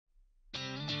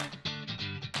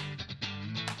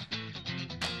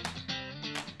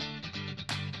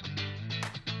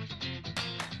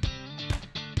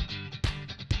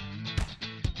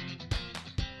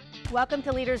Welcome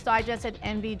to Leaders Digest at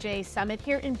NBJ Summit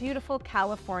here in beautiful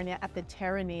California at the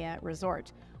Terranea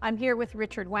Resort. I'm here with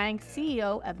Richard Wang,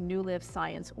 CEO of NuLiv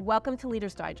Science. Welcome to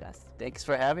Leaders Digest. Thanks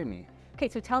for having me. Okay,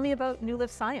 so tell me about NuLiv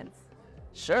Science.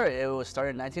 Sure, it was started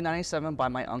in 1997 by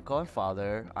my uncle and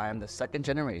father. I am the second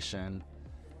generation,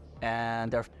 and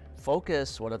their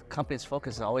focus, the company's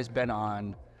focus has always been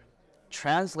on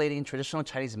translating traditional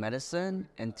Chinese medicine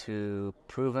into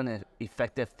proven and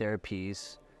effective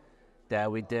therapies that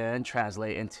we then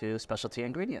translate into specialty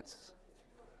ingredients.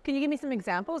 Can you give me some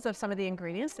examples of some of the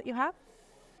ingredients that you have?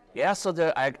 Yeah,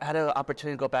 so I had an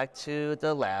opportunity to go back to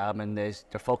the lab, and their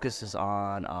focus is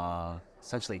on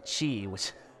essentially qi,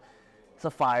 which is a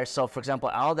fire. So, for example,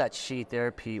 out of that qi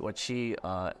therapy or qi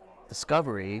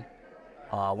discovery,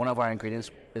 one of our ingredients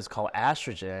is called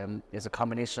estrogen. It's a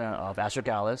combination of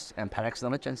astragalus and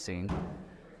panaxillin ginseng.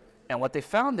 And what they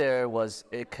found there was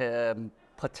it could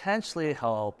potentially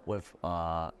help with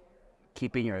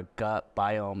keeping your gut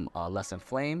biome less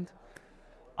inflamed.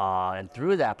 And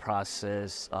through that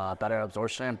process, better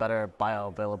absorption and better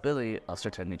bioavailability of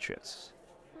certain nutrients.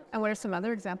 And what are some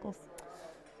other examples?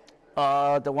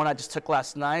 The one I just took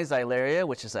last night is Xylaria,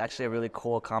 which is actually a really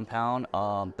cool compound.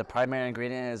 The primary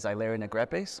ingredient is Xylaria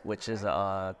nigripes, which is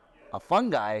a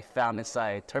fungi found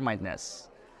inside termite nests.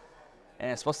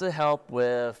 And it's supposed to help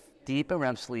with deep and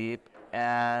REM sleep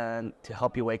and to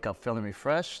help you wake up feeling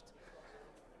refreshed.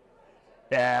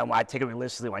 And I take it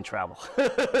religiously when I travel.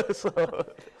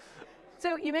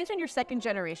 So you mentioned your second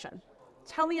generation.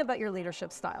 Tell me about your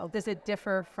leadership style. Does it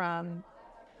differ from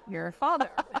your father?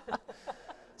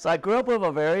 So I grew up with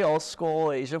a very old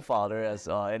school Asian father, as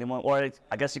anyone, or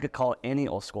I guess you could call any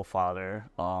old school father.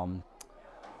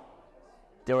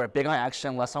 They were big on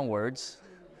action, less on words.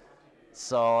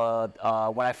 So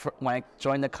when I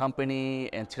joined the company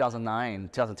in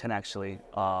 2010 actually,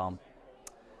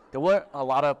 there were a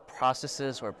lot of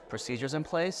processes or procedures in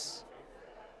place.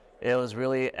 It was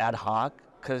really ad hoc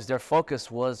because their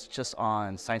focus was just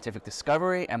on scientific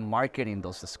discovery and marketing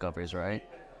those discoveries, right?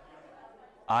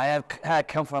 I had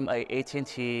come from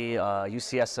AT&T,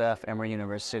 UCSF, Emory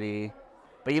University,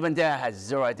 but even then I had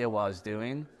zero idea what I was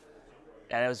doing.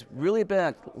 And it was really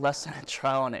been less than a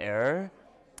trial and error.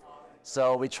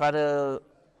 So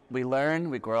we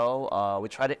learn, we grow, we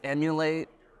try to emulate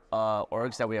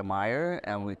orgs that we admire,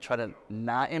 and we try to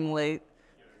not emulate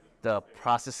the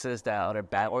processes that other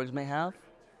bad orgs may have.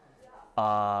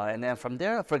 And then from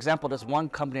there, for example, there's one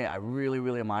company I really,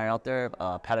 really admire out there,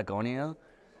 Patagonia.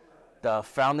 The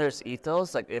founder's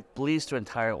ethos, like it bleeds through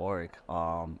entire org.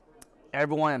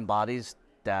 Everyone embodies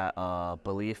that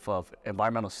belief of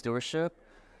environmental stewardship,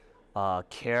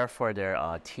 care for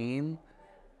their team.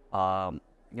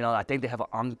 I think they have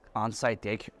an on-site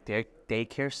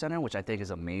daycare center, which I think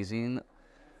is amazing.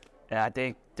 And I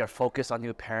think their focus on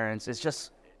new parents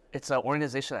is it's an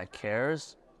organization that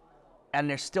cares, and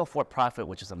they're still for profit,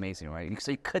 which is amazing, right?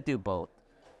 So you could do both.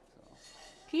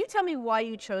 Can you tell me why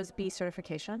you chose B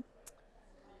certification?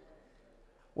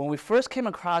 When we first came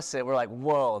across it, we're like,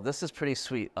 whoa, this is pretty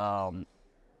sweet.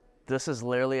 This is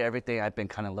literally everything I've been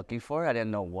kind of looking for. I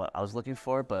didn't know what I was looking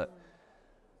for, but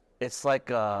it's like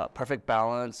a perfect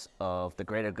balance of the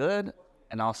greater good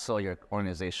and also your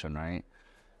organization, right?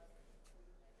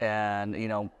 And,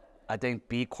 I think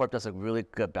B Corp does a really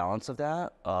good balance of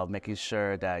that, of making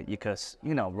sure that you could,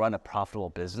 run a profitable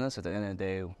business. At the end of the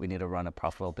day, we need to run a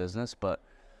profitable business, but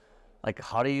like,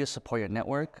 how do you support your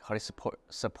network? How do you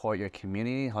support your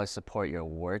community? How do you support your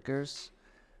workers?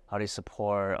 How do you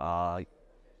support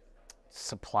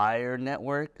supplier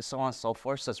network, so on and so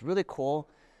forth? So it's really cool.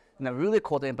 And the really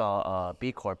cool thing about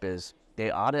B Corp is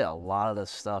they audit a lot of the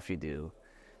stuff you do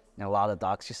and a lot of the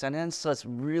docs you send in. So it's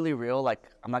really real. Like,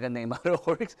 I'm not going to name other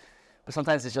orgs, but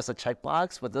sometimes it's just a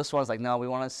checkbox. But this one's like, no, we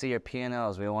want to see your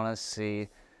P&Ls. We want to see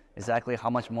exactly how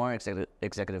much more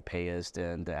executive pay is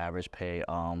than the average pay.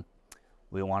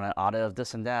 We want an audit of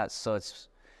this and that. So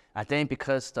I think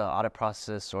because the audit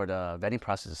process or the vetting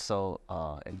process is so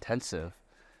intensive,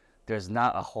 there's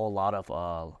not a whole lot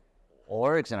of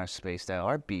orgs in our space that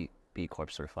are B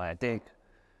Corp certified. I think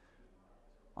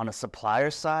on the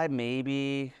supplier side,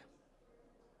 maybe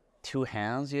two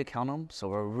hands you count them. So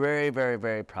we're very, very,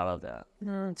 very proud of that.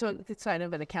 So it's kind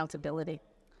of an accountability.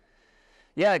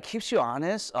 Yeah, it keeps you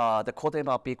honest. The cool thing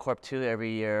about B Corp too,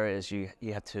 every year is you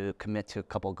have to commit to a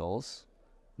couple goals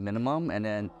minimum, and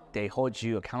then they hold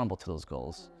you accountable to those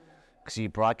goals because you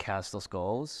broadcast those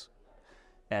goals,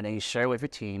 and then you share it with your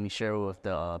team, you share it with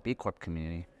the B Corp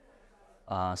community.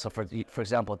 So for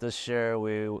example, this year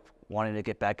we wanted to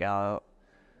get back out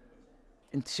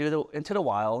into the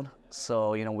wild.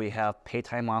 So we have paid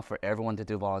time off for everyone to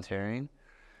do volunteering.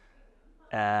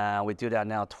 And we do that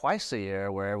now twice a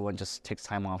year where everyone just takes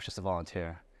time off just to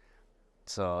volunteer.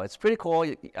 So it's pretty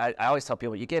cool. I always tell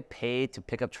people you get paid to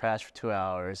pick up trash for 2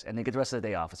 hours and then get the rest of the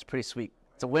day off. It's pretty sweet.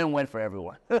 It's a win-win for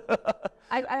everyone.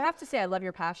 I have to say, I love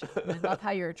your passion. I love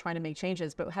how you're trying to make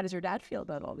changes, but how does your dad feel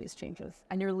about all these changes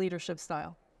and your leadership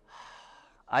style?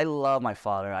 I love my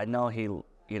father. I know he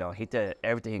did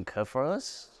everything he could for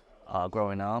us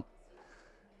growing up.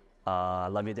 I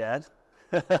love you, Dad.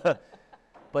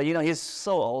 But, he's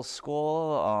so old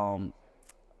school.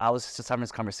 I was just having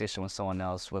this conversation with someone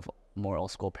else with more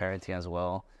old school parenting as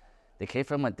well. They came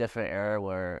from a different era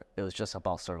where it was just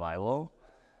about survival.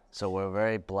 So we're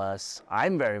very blessed.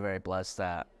 I'm very, very blessed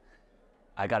that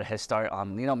I got a head start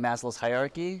on, Maslow's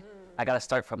hierarchy. I got to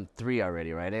start from 3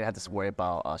 already, right? I didn't have to worry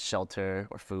about shelter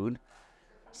or food.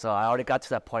 So I already got to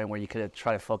that point where you could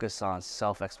try to focus on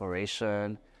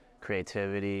self-exploration,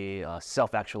 creativity,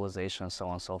 self-actualization, so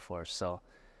on and so forth. So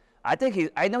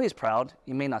I know he's proud.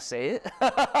 He may not say it.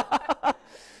 But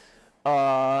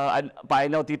I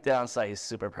know deep down inside he's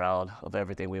super proud of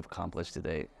everything we've accomplished to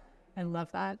date. I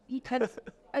love that.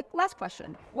 Last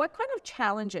question. What kind of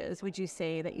challenges would you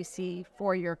say that you see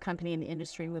for your company and the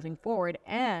industry moving forward,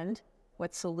 and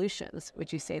what solutions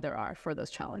would you say there are for those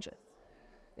challenges,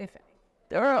 if any?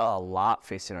 There are a lot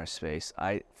facing our space.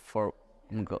 For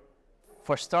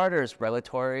starters,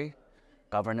 regulatory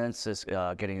governance is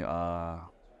getting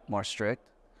more strict.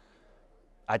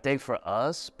 I think for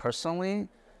us personally,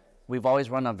 we've always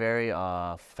run a very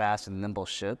fast and nimble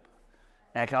ship.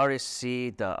 And I can already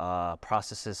see the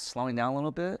processes slowing down a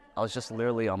little bit. I was just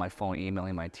literally on my phone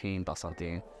emailing my team about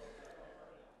something.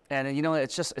 And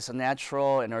it's a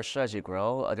natural inertia as you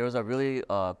grow. There was a really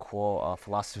cool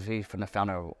philosophy from the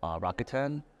founder of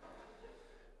Rakuten.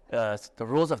 The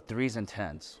rules of 3s and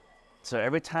 10s. So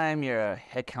every time your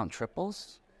headcount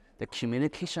triples, the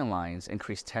communication lines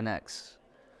increase 10x.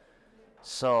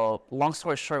 So long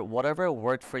story short, whatever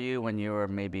worked for you when you were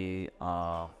maybe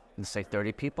let's say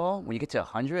 30 people, when you get to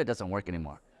 100, it doesn't work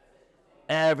anymore.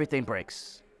 Everything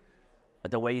breaks.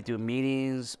 The way you do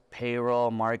meetings,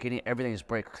 payroll, marketing, everything is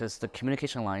break because the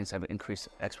communication lines have increased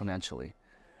exponentially.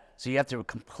 So you have to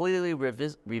completely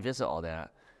revisit all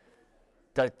that.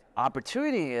 The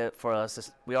opportunity for us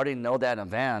is we already know that in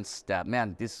advance that,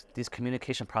 man, these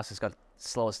communication processes got to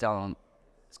slow us down.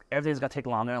 Everything's going to take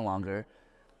longer and longer.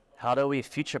 How do we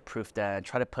future-proof that and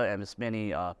try to put as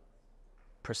many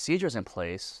procedures in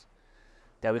place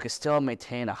that we could still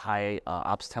maintain a high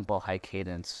ops tempo, high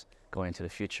cadence going into the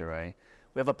future, right?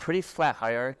 We have a pretty flat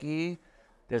hierarchy.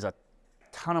 There's a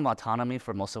ton of autonomy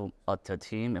for most of the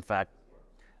team. In fact,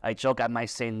 I joke I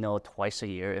might say no twice a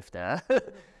year, if that.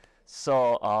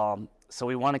 So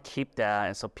we want to keep that,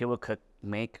 and so people could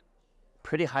make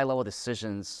pretty high-level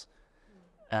decisions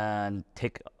and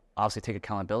obviously take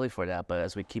accountability for that. But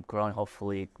as we keep growing,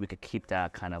 hopefully we could keep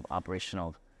that kind of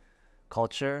operational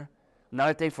culture.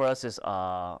 Another thing for us is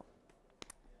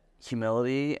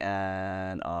humility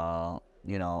and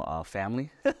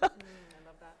family. I love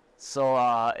that. So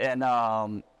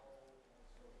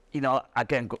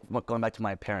again, going back to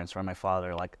my parents, right? My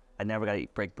father, like I never got to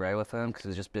break bread with him because he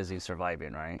was just busy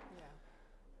surviving, right?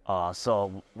 Yeah.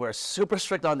 So we're super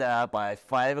strict on that. By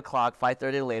 5 o'clock,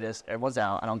 5:30 latest, everyone's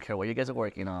out. I don't care what you guys are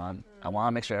working on. I want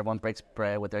to make sure everyone breaks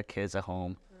bread with their kids at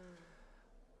home.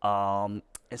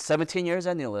 In 17 years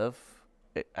at NuLiv,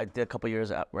 I did a couple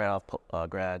years right off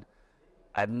grad.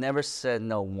 I've never said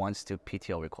no once to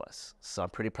PTO requests, so I'm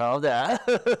pretty proud of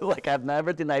that. Like I've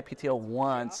never denied PTO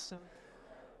once.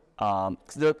 Awesome.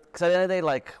 Because at the end of the day,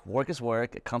 like work is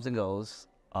work, it comes and goes.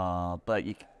 But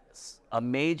a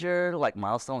major like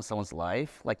milestone in someone's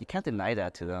life, like you can't deny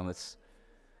that to them. It's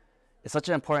such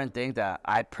an important thing that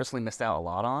I personally missed out a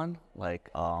lot on. Like,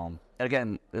 and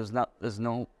again, there's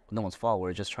no one's fault.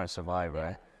 We're just trying to survive,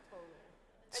 right? Totally.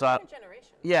 So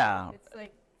generation. Yeah. It's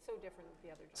like so different than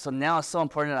the other. So now it's so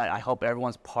important that I hope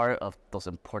everyone's part of those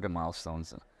important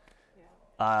milestones.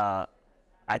 Yeah.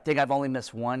 I think I've only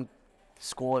missed one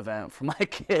school event for my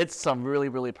kids, so I'm really,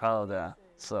 really proud of that.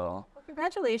 So. Well,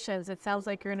 congratulations. It sounds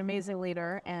like you're an amazing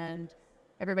leader, and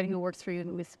everybody who works for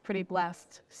you is pretty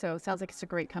blessed. So it sounds like it's a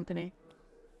great company.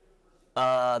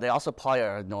 They also probably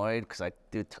are annoyed because I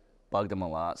do bug them a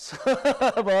lot. So,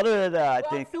 but other than that, I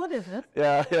think. Still a business.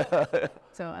 Yeah, yeah.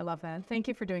 So I love that. Thank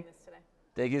you for doing this today.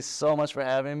 Thank you so much for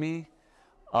having me.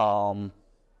 I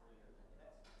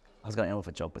was going to end with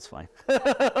a joke, but it's fine.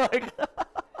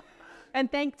 And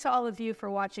thanks to all of you for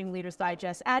watching Leaders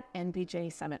Digest at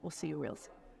NBJ Summit. We'll see you real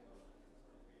soon.